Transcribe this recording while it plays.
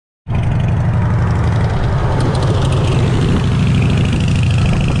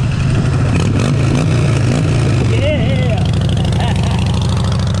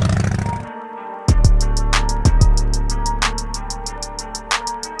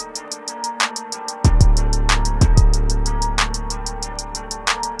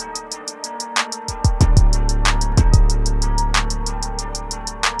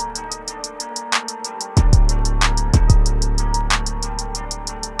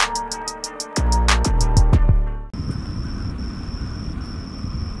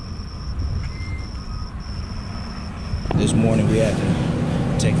morning we had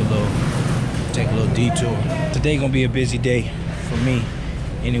to take a little detour. Today gonna be a busy day for me.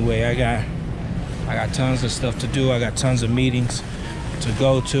 Anyway, I got tons of stuff to do. I got tons of meetings to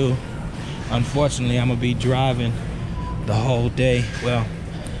go to. Unfortunately, I'm gonna be driving the whole day. Well,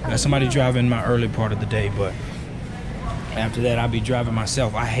 I got somebody driving my early part of the day, but after that I'll be driving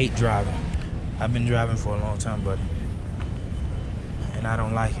myself. I hate driving. I've been driving for a long time, buddy, and I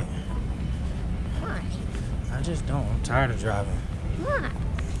don't like it. Why? I just don't. I'm tired of driving. Why?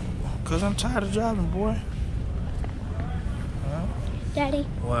 Cause I'm tired of driving, boy. Huh? Daddy.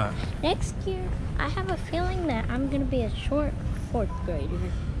 What? Next year, I have a feeling that I'm gonna be a short 4th grader.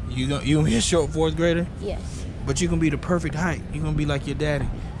 You gonna be a short 4th grader? Yes. But you gonna be the perfect height. You gonna be like your daddy.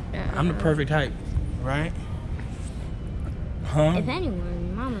 I'm the perfect height, right? Huh? If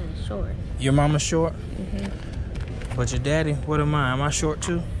anyone, Mama is short. Your mama's short? Mm-hmm. But your daddy, what am I? Am I short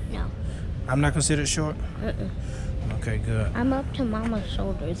too? No. I'm not considered short? Okay, good. I'm up to Mama's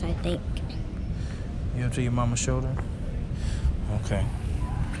shoulders, I think. You up to your mama's shoulder? Okay.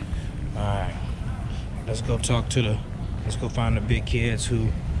 Alright. Let's go talk to let's go find the big kids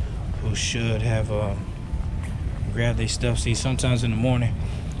who should have grabbed their stuff. See, sometimes in the morning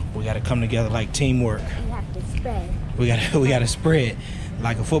we gotta come together like teamwork. You have to spread. We gotta spread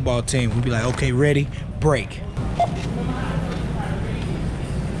like a football team. We'll be like, okay, ready, break.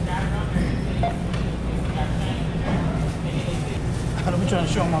 I'm trying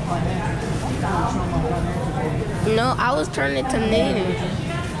to show my finances. No, I was turning to native.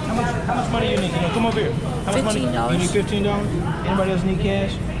 How much money you need? Come over here. How much money? $15. You need $15? Anybody else need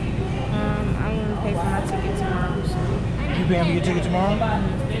cash? I'm gonna pay for my ticket tomorrow. So. You paying for your ticket tomorrow?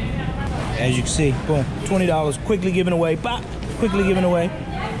 As you can see, boom, $20 quickly given away. Bop, quickly given away.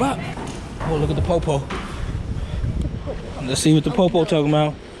 Bop. Oh, look at the popo. Let's see what the popo talking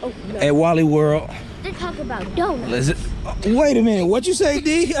about at Wally World. They're talking about donuts. Is it? Wait a minute. What you say,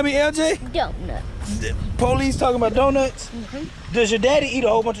 D? I mean, LJ? Donuts. The police talking about donuts? Mm-hmm. Does your daddy eat a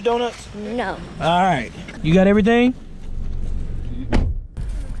whole bunch of donuts? No. All right. You got everything?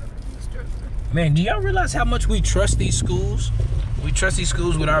 Man, do y'all realize how much we trust these schools? We trust these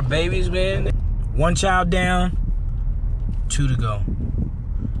schools with our babies, man. 1 child down, 2 to go.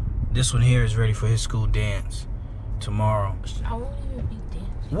 This one here is ready for his school dance tomorrow. I won't even be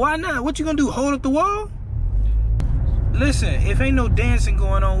dancing. Why not? What you gonna do, hold up the wall? Listen, if ain't no dancing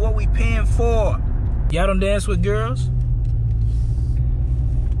going on, what we paying for? Y'all don't dance with girls?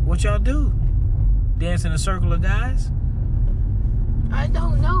 What y'all do? Dance in a circle of guys? I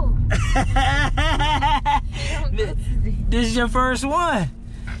don't know. This is your first one.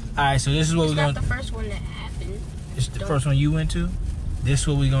 Alright, so this is what we're gonna do. It's not the first one that happened. It's the first one you went to? This is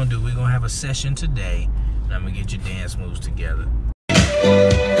what we're gonna do. We're gonna have a session today, and I'm gonna get your dance moves together.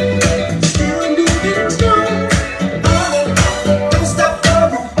 Still moving strong. Don't stop for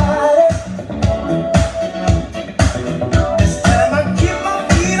nobody. This time I keep my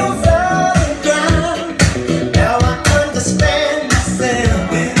feet on solid ground. Now I understand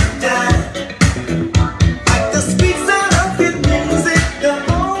myself in time. Like the sweet sound of good music,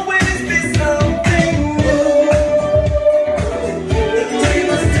 there'll always be something new. The day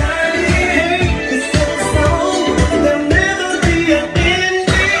was tiny, this song, there'll never be an ending.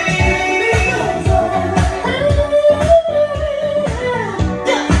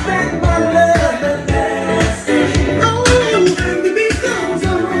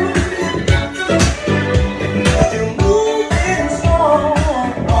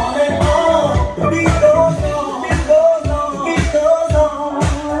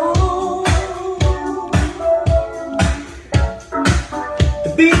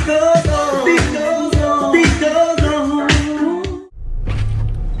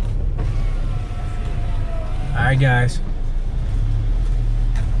 Alright, guys.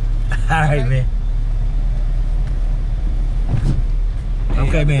 Alright, man.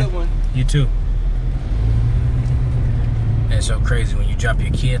 Okay, man. You too. It's so crazy when you drop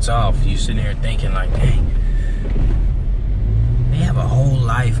your kids off, you sitting here thinking like, dang, they have a whole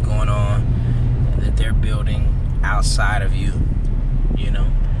life going on that they're building outside of you, you know?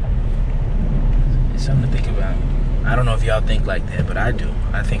 It's something to think about. I don't know if y'all think like that, but I do.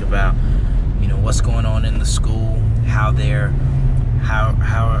 I think about, you know, what's going on in the school, how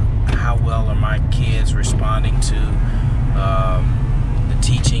well are my kids responding to the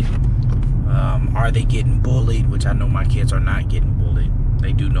teaching? Are they getting bullied? Which I know my kids are not getting bullied.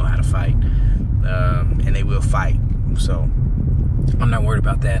 They do know how to fight, and they will fight. So I'm not worried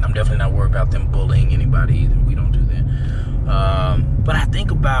about that. I'm definitely not worried about them bullying anybody either. We don't do that. But I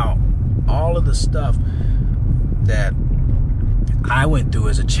think about all of the stuff that I went through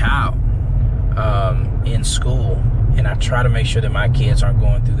as a child in school, and I try to make sure that my kids aren't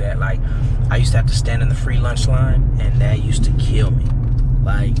going through that. Like, I used to have to stand in the free lunch line, and that used to kill me.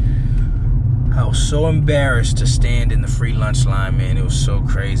 Like, I was so embarrassed to stand in the free lunch line, man. It was so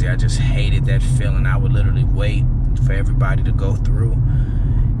crazy. I just hated that feeling. I would literally wait for everybody to go through,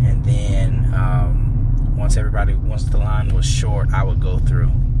 and then once the line was short, I would go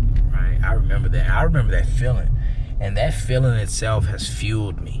through. Right? I remember that. I remember that feeling, and that feeling itself has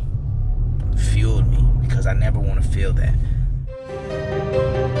fueled me, because I never want to feel that.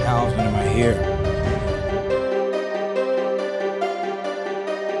 How often am I here?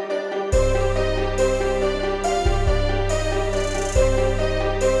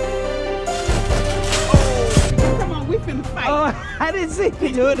 Oh, I didn't see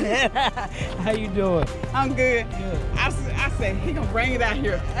you doing that. How you doing? I'm good. Good. I said he gonna bring it out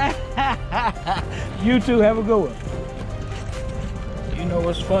here. You too. Have a good one. You know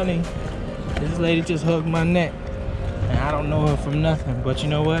what's funny? This lady just hugged my neck, and I don't know her from nothing. But you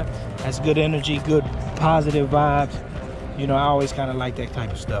know what? That's good energy, good positive vibes. You know, I always kind of like that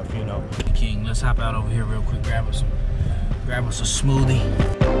type of stuff. You know. King, let's hop out over here real quick. Grab us a smoothie.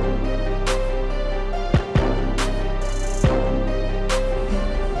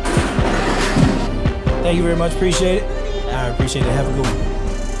 Thank you very much, appreciate it. I appreciate it, have a good one.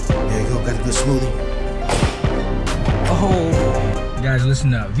 There you go, got a good smoothie. Oh. Guys,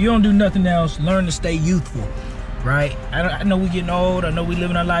 listen up. If you don't do nothing else, learn to stay youthful, right? I know we getting old, I know we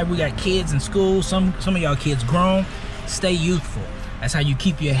living our life, we got kids in school, some of y'all kids grown. Stay youthful. That's how you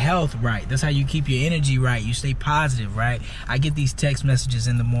keep your health right. That's how you keep your energy right. You stay positive, right? I get these text messages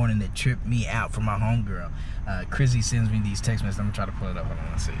in the morning that trip me out from my homegirl. Chrissy sends me these text messages. I'm gonna try to pull it up, hold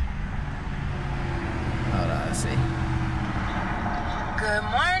on, let's see. Hold on, let's see. Good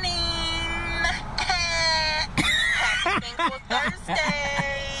morning. Happy Thankful Thursday.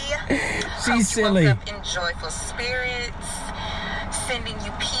 She's silly. Woke up in joyful spirits, sending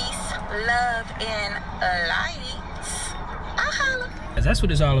you peace, love, and light. I'll holla. That's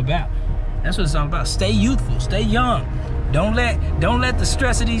what it's all about. That's what it's all about. Stay youthful, stay young. Don't let the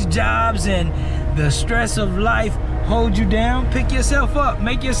stress of these jobs and the stress of life hold you down. Pick yourself up,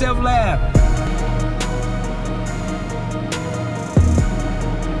 make yourself laugh.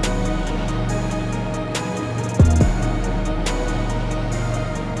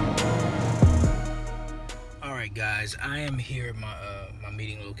 Guys, I am here at my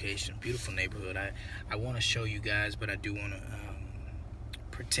meeting location. Beautiful neighborhood. I want to show you guys, but I do want to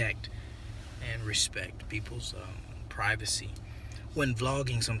protect and respect people's privacy. When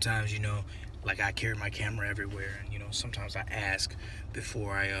vlogging, sometimes, you know, like I carry my camera everywhere, and you know, sometimes I ask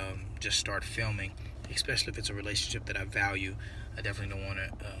before I just start filming, especially if it's a relationship that I value. I definitely don't want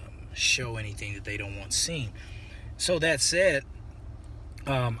to show anything that they don't want seen. So that said,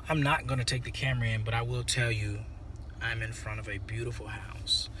 I'm not going to take the camera in, but I will tell you I'm in front of a beautiful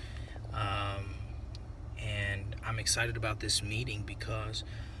house. And I'm excited about this meeting because,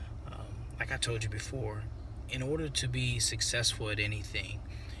 like I told you before, in order to be successful at anything,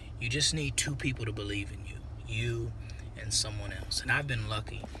 you just need two people to believe in you and someone else. And I've been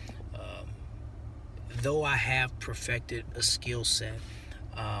lucky. Though I have perfected a skill set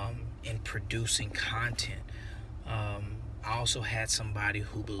in producing content, I also had somebody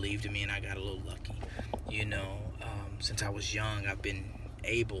who believed in me, and I got a little lucky. You know, since I was young, I've been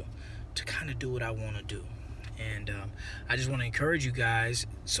able to kind of do what I want to do. And I just want to encourage you guys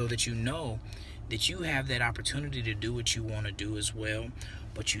so that you know that you have that opportunity to do what you want to do as well.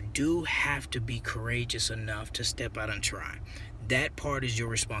 But you do have to be courageous enough to step out and try. That part is your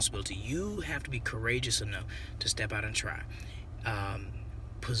responsibility. You have to be courageous enough to step out and try.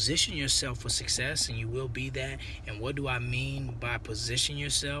 Position yourself for success, and you will be that. And what do I mean by position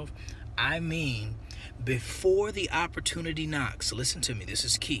yourself? I mean, before the opportunity knocks, so listen to me, this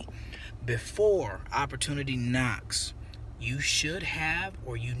is key. Before opportunity knocks, you should have,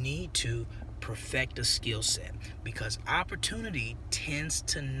 or you need to, perfect a skill set, because opportunity tends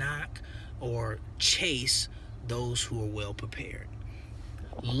to knock or chase those who are well prepared.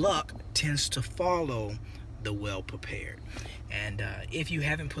 Luck tends to follow the well prepared. And if you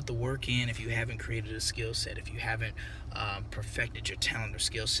haven't put the work in, if you haven't created a skill set, if you haven't perfected your talent or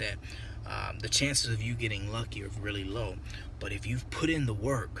skill set, the chances of you getting lucky are really low. But if you've put in the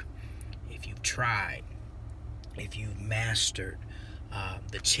work, if you've tried, if you've mastered,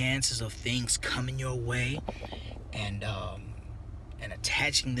 the chances of things coming your way and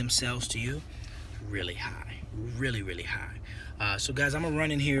attaching themselves to you, really high, really high. So guys, I'm gonna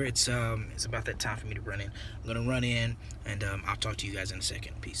run in here. It's about that time for me to run in. I'm gonna run in, and I'll talk to you guys in a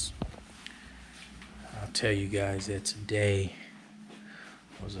second. Peace. I'll tell you guys that today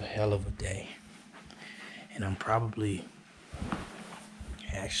was a hell of a day. And I'm probably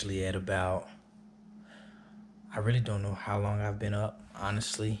actually at about, I really don't know how long I've been up,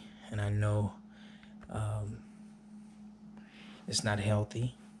 honestly. And I know it's not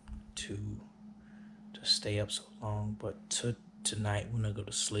healthy to stay up so long, but tonight when I go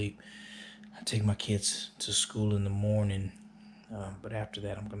to sleep, I take my kids to school in the morning, but after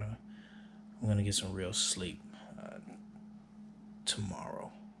that I'm gonna get some real sleep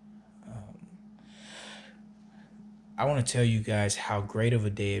tomorrow. I want to tell you guys how great of a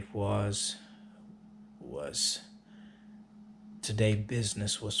day it was today.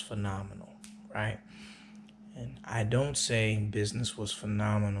 Business was phenomenal, right? And I don't say business was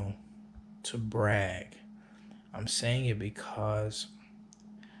phenomenal to brag. I'm saying it because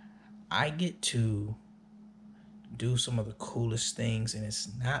I get to do some of the coolest things, and it's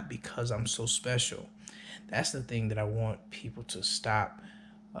not because I'm so special. That's the thing that I want people to stop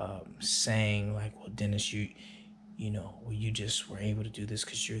saying, like, well, Dennis, you just were able to do this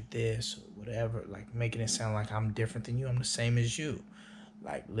because you're this or whatever, like making it sound like I'm different than you. I'm the same as you.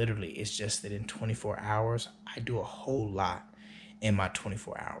 Like, literally, it's just that in 24 hours, I do a whole lot in my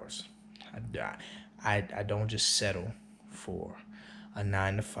 24 hours. I don't just settle for a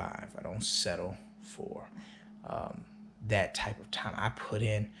 9 to 5. I don't settle for that type of time. I put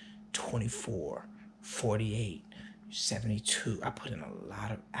in 24, 48, 72. I put in a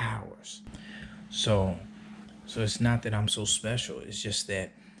lot of hours. So it's not that I'm so special. It's just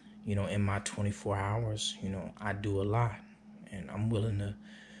that, in my 24 hours, I do a lot. And I'm willing to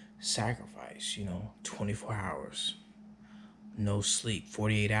sacrifice, 24 hours. No sleep.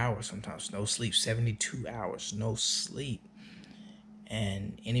 48 hours sometimes. No sleep. 72 hours. No sleep.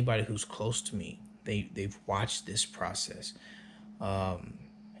 And anybody who's close to me, they've watched this process.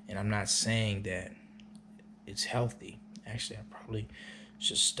 And I'm not saying that it's healthy. Actually, I probably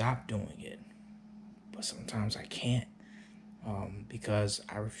should stop doing it. But sometimes I can't. Because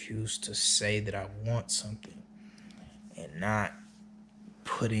I refuse to say that I want something and not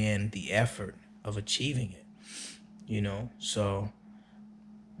put in the effort of achieving it, So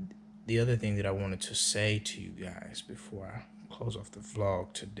the other thing that I wanted to say to you guys before I close off the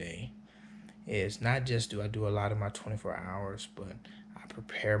vlog today is not just do I do a lot of my 24 hours, but I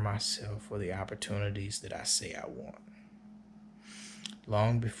prepare myself for the opportunities that I say I want.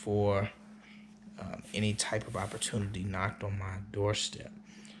 Long before any type of opportunity knocked on my doorstep,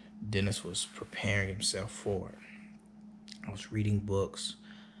 Dennis was preparing himself for it. I was reading books.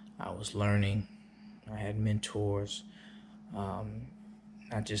 I was learning. I had mentors.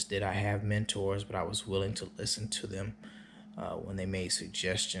 Not just did I have mentors, but I was willing to listen to them when they made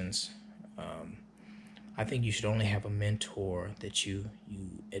suggestions. I think you should only have a mentor that you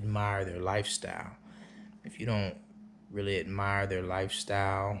admire their lifestyle. If you don't really admire their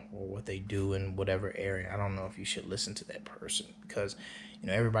lifestyle or what they do in whatever area, I don't know if you should listen to that person, because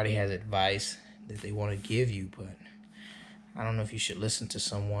everybody has advice that they want to give you, but I don't know if you should listen to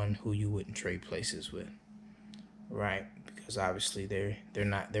someone who you wouldn't trade places with, right? Because obviously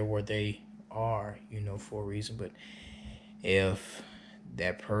they're where they are, for a reason. But if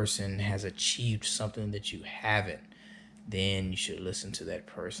that person has achieved something that you haven't, then you should listen to that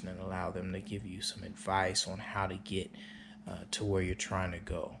person and allow them to give you some advice on how to get to where you're trying to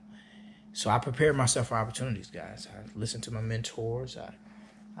go. So I prepared myself for opportunities, guys. I listened to my mentors.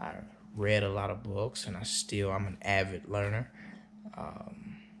 I read a lot of books, and I'm an avid learner.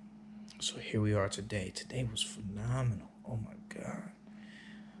 So here we are today. Today was phenomenal. Oh my God.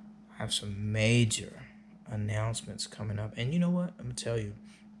 I have some major announcements coming up. And you know what? I'm going to tell you,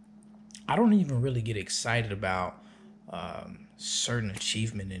 I don't even really get excited about certain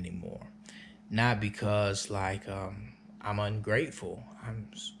achievement anymore. Not because I'm ungrateful. I'm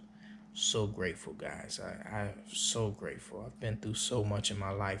so grateful, guys. I'm so grateful. I've been through so much in my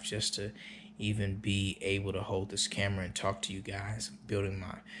life just to even be able to hold this camera and talk to you guys, building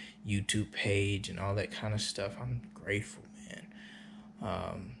my YouTube page and all that kind of stuff. I'm grateful,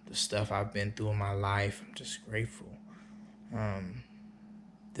 man. The stuff I've been through in my life, I'm just grateful.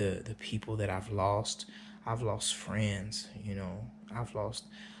 The people that I've lost friends, I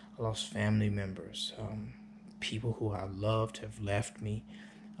lost family members, people who I loved have left me,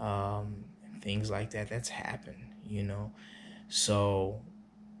 things like that. That's happened, So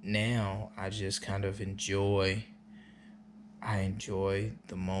now I just kind of enjoy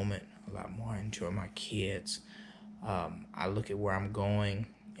the moment a lot more. I enjoy my kids. I look at where I'm going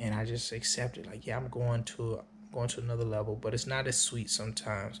and I just accept it. Like, yeah, I'm going to another level, but it's not as sweet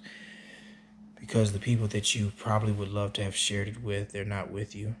sometimes because the people that you probably would love to have shared it with, they're not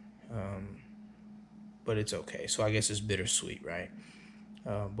with you. But it's okay. So I guess it's bittersweet, right?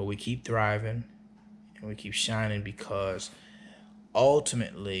 But we keep thriving and we keep shining, because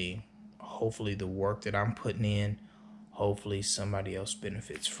ultimately, hopefully the work that I'm putting in, hopefully somebody else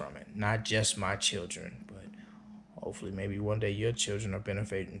benefits from it. Not just my children, but hopefully maybe one day your children are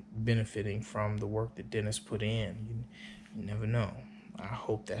benefiting from the work that Dennis put in. You never know. I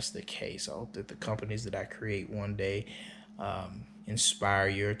hope that's the case. I hope that the companies that I create one day inspire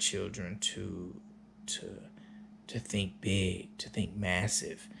your children to think big, to think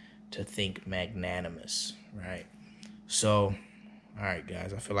massive, to think magnanimous, right? So, all right,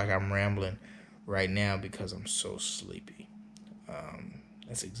 guys, I feel like I'm rambling right now because I'm so sleepy.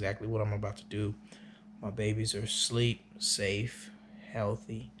 That's exactly what I'm about to do. My babies are asleep, safe,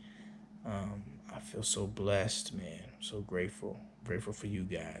 healthy. I feel so blessed, man. I'm so grateful for you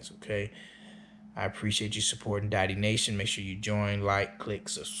guys, okay? I appreciate you supporting Dotti Nation. Make sure you join, like, click,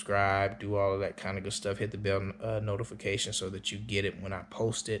 subscribe, do all of that kind of good stuff. Hit the bell notification so that you get it when I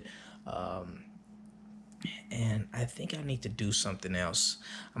post it. And I think I need to do something else.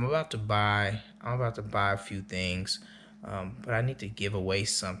 I'm about to buy a few things, but I need to give away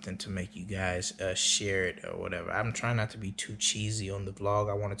something to make you guys share it or whatever. I'm trying not to be too cheesy on the vlog.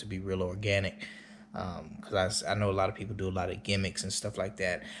 I want it to be real organic, because I know a lot of people do a lot of gimmicks and stuff like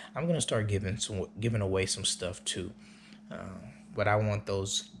that. I'm gonna start giving away some stuff too, but I want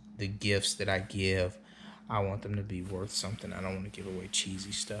the gifts that I give, I want them to be worth something. I don't want to give away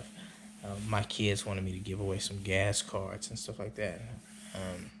cheesy stuff. My kids wanted me to give away some gas cards and stuff like that.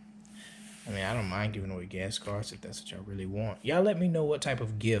 I mean, I don't mind giving away gas cards if that's what y'all really want. Y'all let me know what type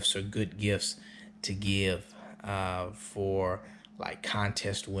of gifts are good gifts to give for like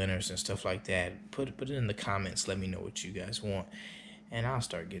contest winners and stuff like that. Put it in the comments. Let me know what you guys want, and I'll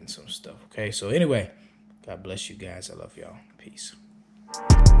start getting some stuff. Okay, so anyway, God bless you guys. I love y'all. Peace.